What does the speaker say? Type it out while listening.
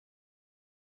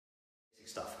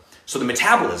So the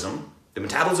metabolism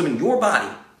in your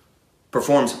body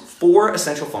performs 4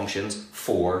 essential functions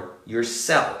for your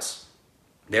cells.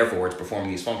 Therefore, it's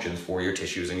performing these functions for your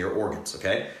tissues and your organs,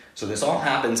 okay? So this all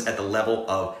happens at the level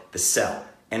of the cell.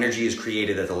 Energy is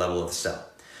created at the level of the cell.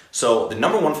 So the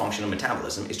number 1 function of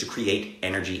metabolism is to create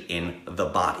energy in the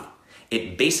body.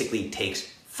 It basically takes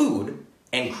food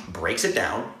and breaks it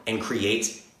down and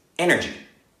creates energy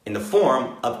in the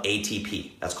form of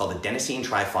ATP. That's called adenosine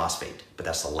triphosphate, but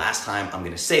that's the last time I'm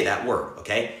going to say that word,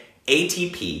 okay?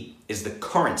 ATP is the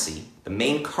currency, the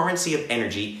main currency of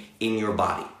energy in your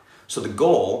body. So the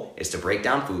goal is to break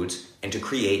down foods and to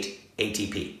create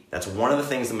ATP. That's one of the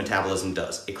things the metabolism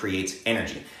does. It creates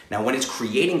energy. Now, when it's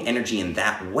creating energy in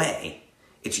that way,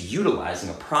 it's utilizing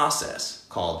a process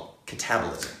called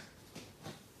catabolism.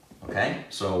 Okay,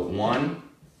 so 1,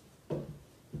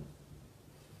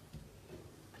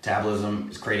 metabolism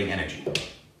is creating energy.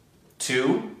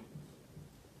 2,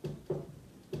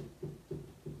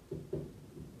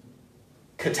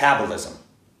 catabolism.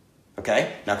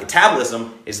 Okay, now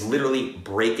catabolism is literally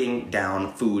breaking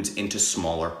down foods into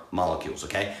smaller molecules,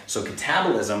 okay? So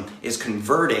catabolism is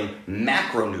converting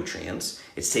macronutrients.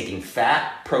 It's taking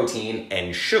fat, protein,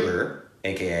 and sugar,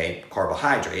 aka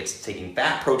carbohydrates, it's taking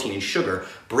fat, protein, and sugar,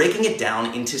 breaking it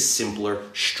down into simpler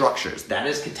structures. That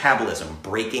is catabolism,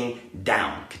 breaking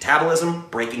down. Catabolism,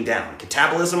 breaking down.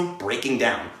 Catabolism, breaking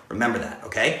down. Remember that,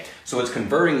 okay? So it's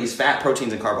converting these fat,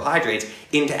 proteins, and carbohydrates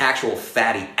into actual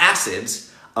fatty acids,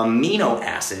 amino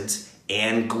acids,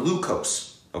 and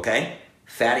glucose, okay?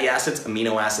 Fatty acids,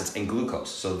 amino acids, and glucose.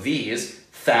 So these,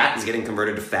 fat is getting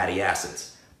converted to fatty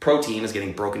acids. Protein is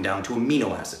getting broken down to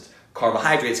amino acids.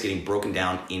 Carbohydrates getting broken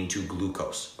down into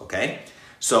glucose, okay?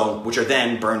 So, which are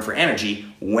then burned for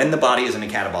energy when the body is in a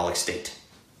catabolic state.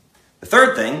 The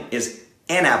third thing is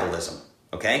anabolism,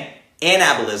 okay?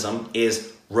 Anabolism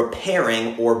is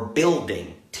repairing or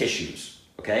building tissues.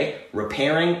 Okay,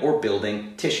 repairing or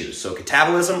building tissues. So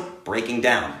catabolism, breaking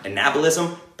down.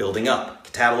 Anabolism, building up.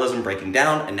 Catabolism, breaking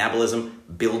down. Anabolism,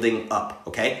 building up.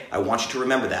 Okay, I want you to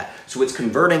remember that. So it's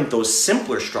converting those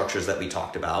simpler structures that we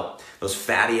talked about, those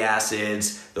fatty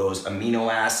acids, those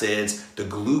amino acids, the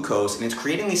glucose, and it's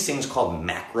creating these things called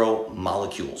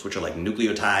macromolecules, which are like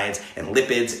nucleotides and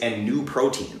lipids and new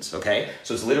proteins, okay?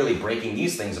 So it's literally breaking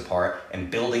these things apart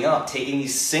and building up, taking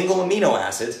these single amino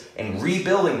acids and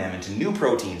rebuilding them into new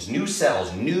proteins, new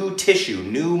cells, new tissue,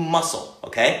 new muscle,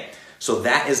 okay? So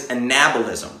that is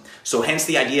anabolism. So hence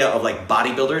the idea of like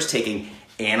bodybuilders taking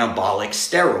anabolic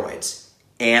steroids.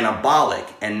 Anabolic,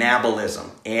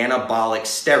 anabolism, anabolic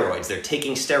steroids. They're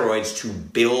taking steroids to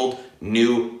build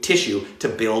new tissue, to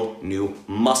build new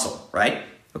muscle, right?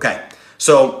 Okay,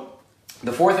 so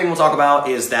the fourth thing we'll talk about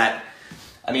is that,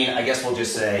 I guess we'll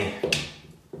just say,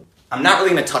 I'm not really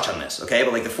gonna touch on this, okay?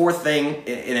 But like the fourth thing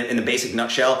in the basic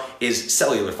nutshell is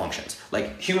cellular functions.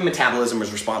 Like human metabolism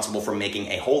is responsible for making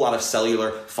a whole lot of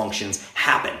cellular functions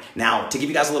happen. Now, to give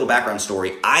you guys a little background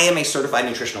story, I am a certified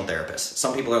nutritional therapist.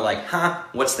 Some people are like, huh,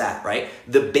 what's that, right?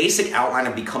 The basic outline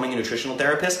of becoming a nutritional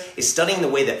therapist is studying the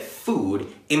way that food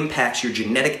impacts your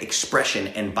genetic expression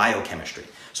and biochemistry.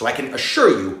 So I can assure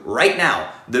you right now,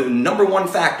 the number 1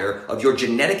 factor of your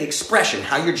genetic expression,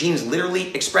 how your genes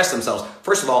literally express themselves,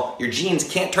 first of all, your genes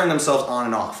can't turn themselves on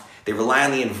and off. They rely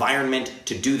on the environment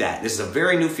to do that. This is a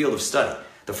very new field of study.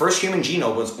 The first human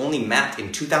genome was only mapped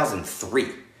in 2003.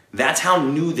 That's how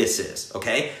new this is,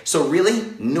 okay? So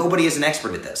really, nobody is an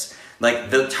expert at this. Like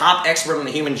the top expert on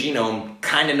the human genome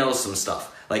kind of knows some stuff.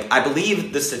 Like, I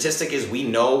believe the statistic is we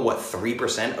know what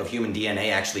 3% of human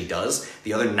DNA actually does.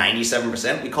 The other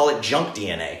 97%, we call it junk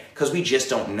DNA because we just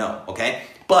don't know, okay?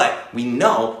 But we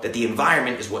know that the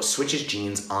environment is what switches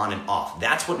genes on and off.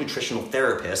 That's what nutritional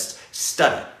therapists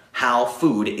study, how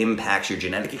food impacts your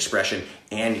genetic expression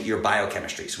and your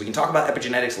biochemistry. So we can talk about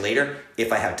epigenetics later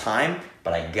if I have time,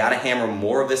 but I gotta hammer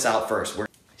more of this out first.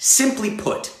 Simply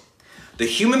put, the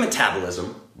human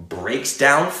metabolism breaks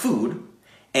down food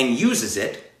and uses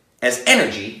it as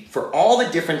energy for all the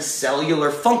different cellular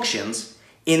functions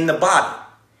in the body.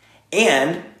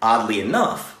 And oddly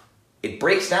enough, it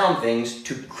breaks down things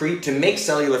to make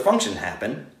cellular function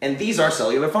happen, and these are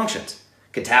cellular functions.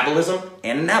 Catabolism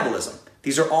and anabolism.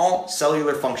 These are all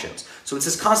cellular functions. So it's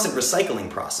this constant recycling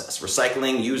process.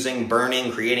 Recycling, using,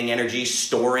 burning, creating energy,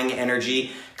 storing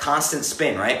energy, constant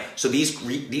spin, right? So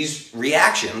these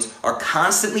reactions are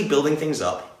constantly building things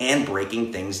up and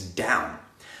breaking things down.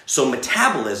 So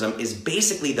metabolism is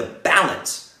basically the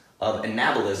balance of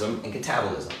anabolism and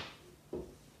catabolism.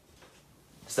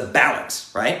 It's the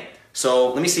balance, right?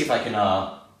 So let me see if I can,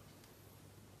 I'm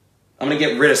gonna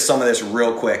get rid of some of this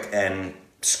real quick and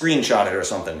screenshot it or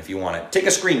something if you want it. Take a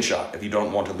screenshot if you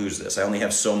don't want to lose this. I only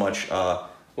have so much, well,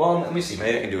 let me see,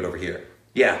 maybe I can do it over here.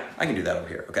 Yeah, I can do that over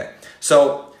here, okay.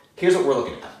 So here's what we're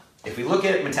looking at. If we look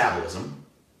at metabolism,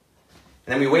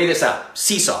 and then we weigh this out,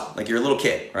 seesaw, like you're a little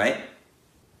kid, right?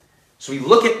 So we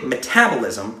look at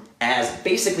metabolism as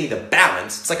basically the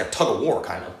balance, it's like a tug of war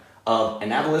kind of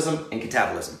anabolism and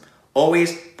catabolism.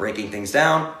 Always breaking things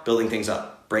down, building things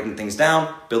up, breaking things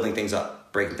down, building things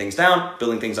up, breaking things down,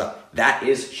 building things up. That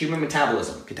is human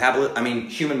metabolism.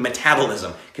 Human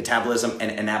metabolism, catabolism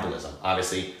and anabolism.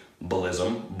 Obviously,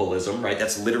 bolism, right?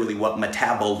 That's literally what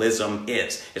metabolism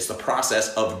is. It's the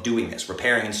process of doing this,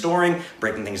 repairing and storing,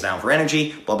 breaking things down for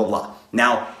energy, blah, blah, blah.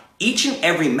 Now, each and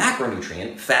every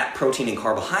macronutrient, fat, protein, and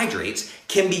carbohydrates,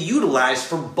 can be utilized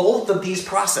for both of these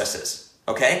processes,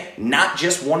 okay? Not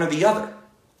just one or the other.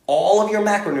 All of your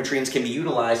macronutrients can be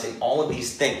utilized in all of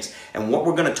these things. And what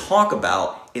we're going to talk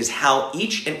about is how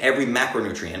each and every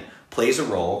macronutrient plays a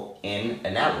role in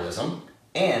anabolism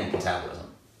and catabolism.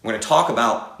 We're going to talk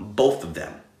about both of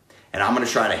them. And I'm going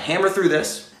to try to hammer through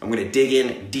this. I'm going to dig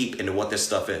in deep into what this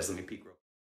stuff is. Let me peek.